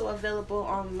are also available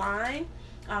online.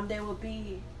 They will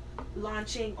be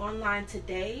launching online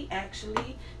today,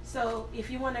 actually. So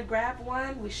if you want to grab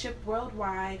one, we ship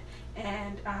worldwide,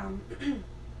 and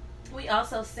we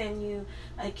also send you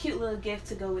a cute little gift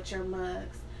to go with your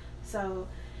mugs. So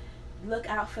look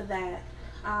out for that.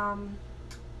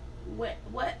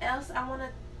 What else I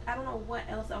don't know what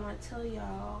else I want to tell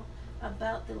y'all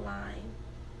about the line,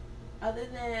 other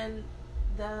than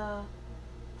the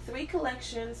 3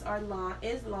 collections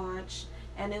is launched,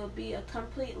 and it will be a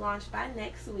complete launch by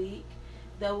next week.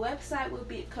 The website will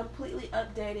be completely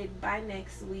updated by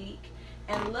next week,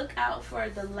 and look out for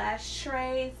the lash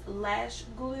trays, lash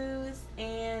glues,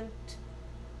 and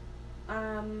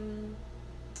I'm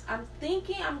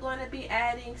thinking I'm going to be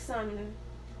adding some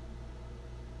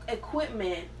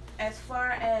equipment as far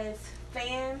as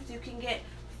fans. You can get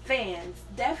fans.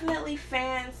 Definitely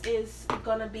fans is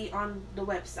going to be on the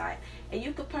website, and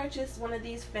you could purchase one of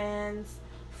these fans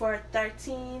for the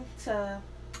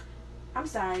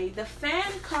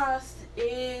fan cost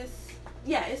is,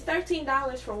 it's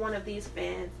 $13 for one of these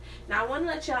fans. Now, I want to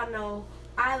let y'all know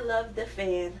I love the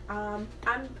fan. I'm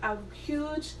a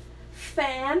huge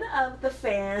fan of the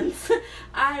fans.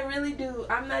 I really do.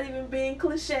 I'm not even being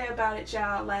cliche about it,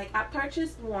 y'all. Like, I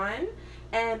purchased one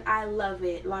and I love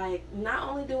it. Like, not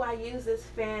only do I use this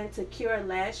fan to cure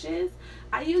lashes,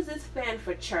 I use this fan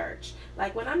for church.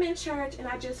 Like, when I'm in church and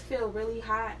I just feel really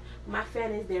hot, my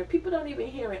fan is there. People don't even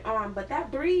hear it on, but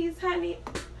that breeze, honey,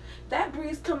 that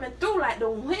breeze coming through like the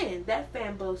wind. That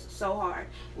fan blows so hard.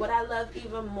 What I love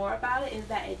even more about it is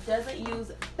that it doesn't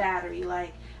use battery.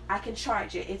 Like, I can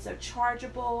charge it. It's a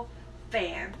chargeable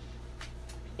fan.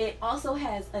 It also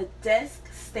has a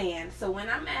desk stand, so when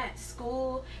I'm at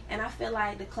school and I feel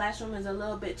like the classroom is a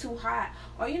little bit too hot,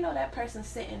 or you know that person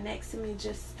sitting next to me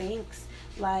just stinks,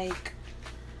 like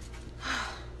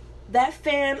that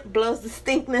fan blows the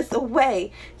stinkness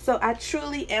away. So I'm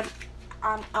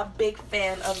a big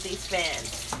fan of these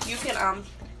fans. You can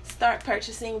start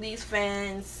purchasing these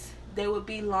fans. They will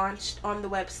be launched on the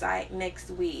website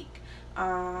next week.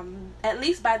 At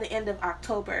least by the end of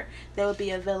October they will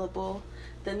be available.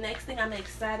 The next thing I'm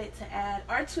excited to add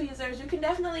are tweezers. You can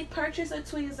definitely purchase a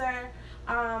tweezer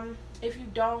if you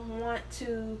don't want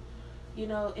to,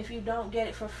 if you don't get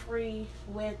it for free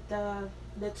with the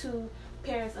 2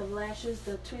 pairs of lashes.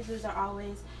 The tweezers are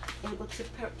always able to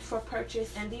for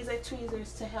purchase, and these are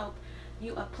tweezers to help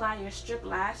you apply your strip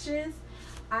lashes.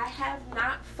 I have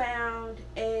not found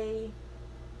a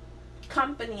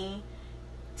company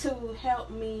to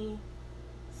help me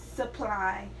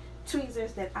supply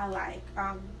tweezers that I like.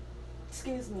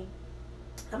 Excuse me.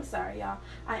 I'm sorry, y'all.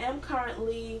 I am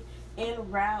currently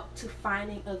en route to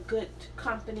finding a good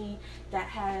company that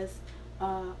has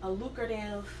a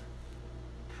lucrative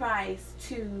price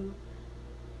to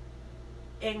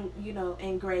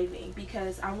engraving,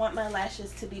 because I want my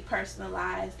lashes to be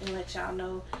personalized and let y'all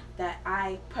know that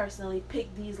I personally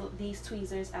picked these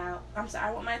tweezers out.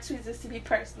 I want my tweezers to be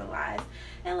personalized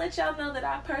and let y'all know that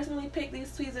I personally picked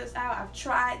these tweezers out. I've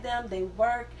tried them, they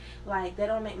work, like they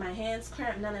don't make my hands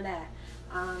cramp, none of that.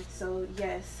 So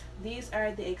yes, these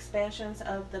are the expansions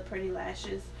of the Pretty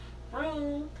Lashes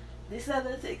room. These are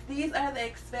the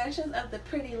expansions of the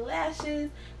Pretty Lashes,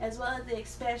 as well as the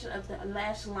expansion of the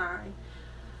lash line.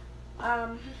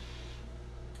 I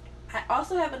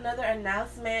also have another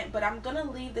announcement, but I'm gonna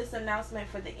leave this announcement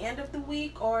for the end of the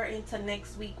week or into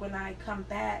next week when I come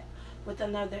back with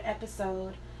another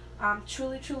episode. I'm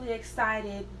truly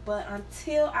excited, but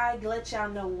until I let y'all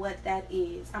know what that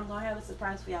is, I'm gonna have a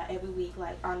surprise for y'all every week,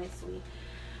 like honestly.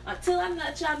 Until I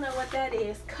let y'all know what that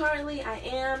is, currently I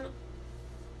am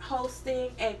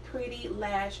hosting a Pretty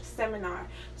Lash seminar.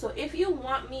 So if you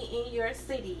want me in your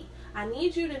city, I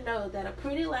need you to know that a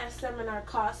Pretty Lash seminar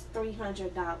costs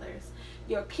 $300.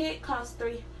 Your kit costs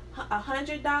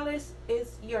 $100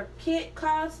 is your kit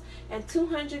cost, and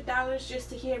 $200 just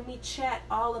to hear me chat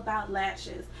all about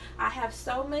lashes. I have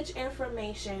so much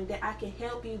information that I can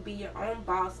help you be your own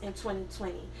boss in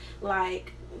 2020.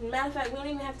 Like, matter of fact, we don't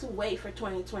even have to wait for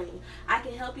 2020. I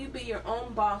can help you be your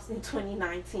own boss in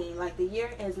 2019. Like, the year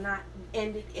has not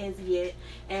ended as yet,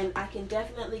 and I can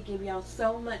definitely give y'all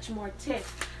so much more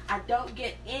tips. I don't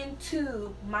get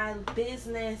into my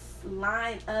business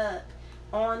line up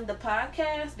on the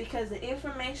podcast because the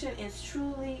information is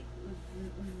truly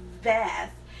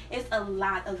vast. It's a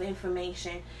lot of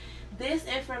information. This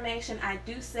information I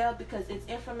do sell because it's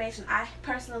information I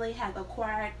personally have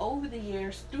acquired over the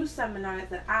years through seminars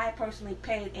that I personally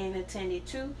paid and attended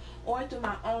to, or through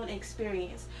my own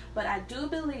experience. But I do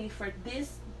believe for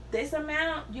this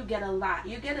amount, you get a lot.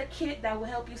 You get a kit that will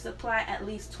help you supply at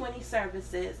least 20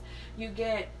 services. You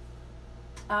get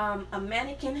a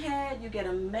mannequin head, you get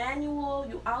a manual,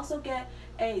 you also get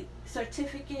a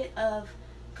certificate of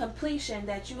completion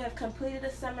that you have completed a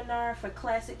seminar for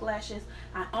classic lashes.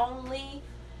 I only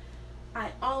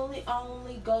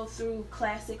go through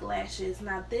classic lashes.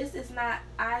 Now this is not,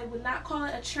 I would not call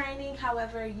it a training.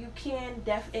 However, you can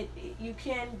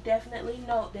definitely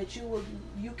note that you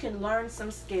can learn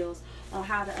some skills on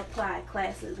how to apply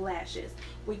classic lashes.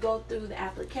 We go through the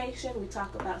application, we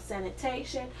talk about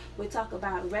sanitation, we talk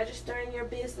about registering your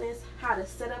business, how to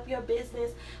set up your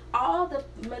business, all the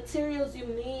materials you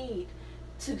need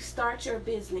to start your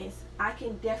business. I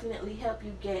can definitely help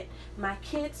you get. My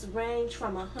kits range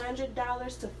from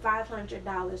 $100 to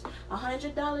 $500.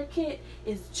 $100 kit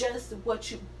is just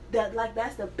what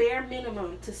that's the bare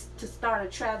minimum to start a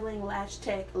traveling lash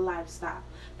tech lifestyle.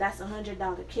 That's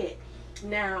 $100 kit.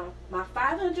 Now my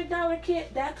 $500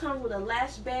 kit, that comes with a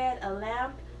lash bed, a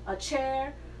lamp, a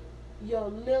chair, your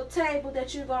little table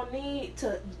that you're gonna need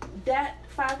to. That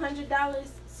 $500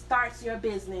 starts your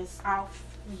business off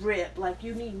rip. Like,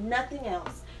 you need nothing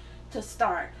else to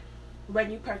start when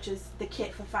you purchase the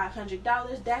kit for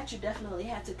 $500. That you definitely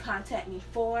have to contact me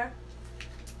for.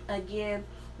 Again,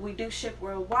 we do ship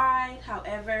worldwide.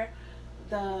 However,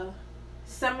 the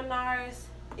seminars,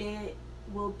 it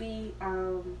will be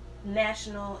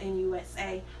national in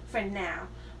USA for now.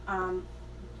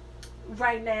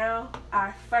 Right now,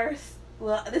 our first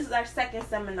well, this is our second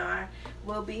seminar,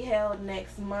 will be held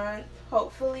next month.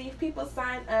 Hopefully, if people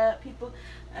sign up,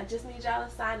 I just need y'all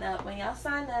to sign up. When y'all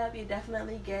sign up, you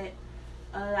definitely get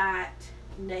a lot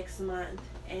next month.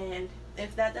 And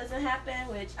if that doesn't happen,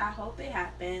 which I hope it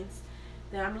happens,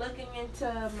 then I'm looking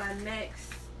into my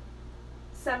next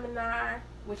seminar,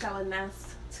 which I'll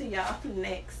announce to y'all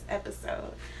next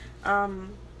episode.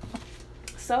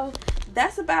 So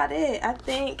that's about it. I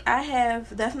think I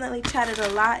have definitely chatted a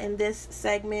lot in this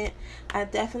segment. I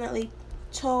definitely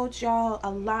told y'all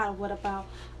a lot of what about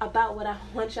what I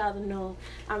want y'all to know.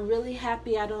 I'm really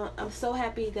happy. I'm so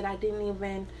happy that I didn't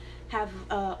even have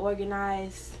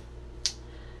organized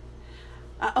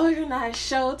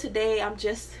show today. I'm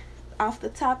just off the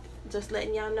top, just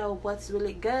letting y'all know what's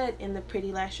really good in the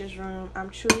Pretty Lashes room. I'm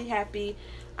truly happy.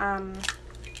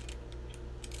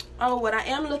 What I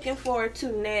am looking forward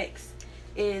to next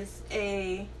is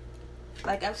I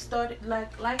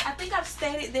think I've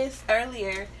stated this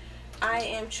earlier. I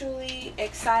am truly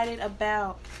excited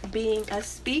about being a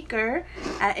speaker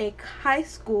at a high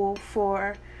school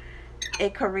for a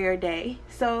career day.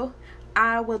 So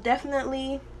I will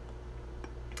definitely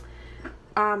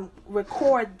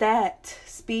record that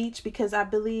speech, because I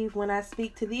believe when I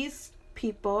speak to these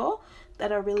people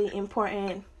that are really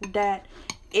important, that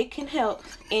it can help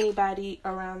anybody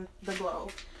around the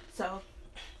globe. So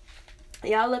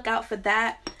y'all look out for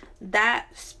that. That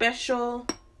special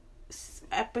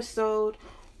episode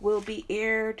will be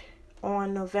aired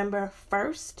on November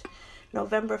 1st.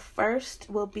 November 1st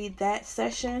will be that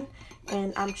session,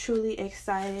 and I'm truly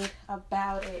excited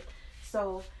about it.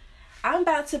 So I'm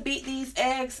about to beat these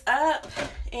eggs up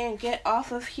and get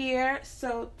off of here.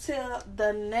 So till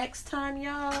the next time,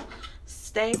 y'all,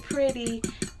 stay pretty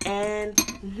and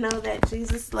know that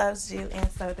Jesus loves you, and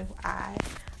so do I.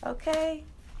 Okay?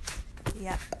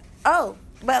 Yeah. Oh,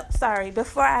 well, sorry.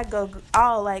 Before I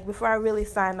really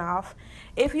sign off,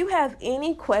 if you have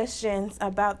any questions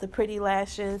about the Pretty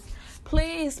Lashes,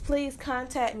 please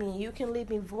contact me. You can leave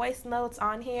me voice notes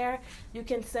on here. You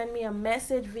can send me a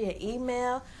message via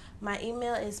email. My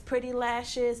email is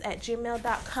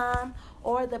prettylashes@gmail.com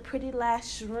or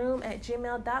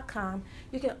theprettylashroom@gmail.com.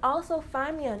 You can also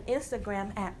find me on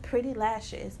Instagram at Pretty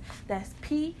Lashes. That's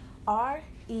PrettyLashes.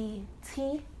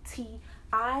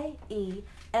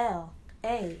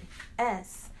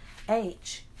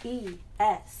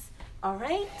 All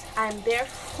right? I'm there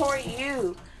for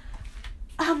you.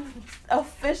 I'm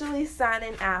officially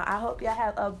signing out. I hope y'all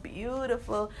have a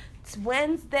beautiful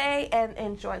Wednesday and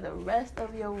enjoy the rest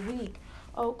of your week.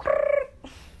 Oh,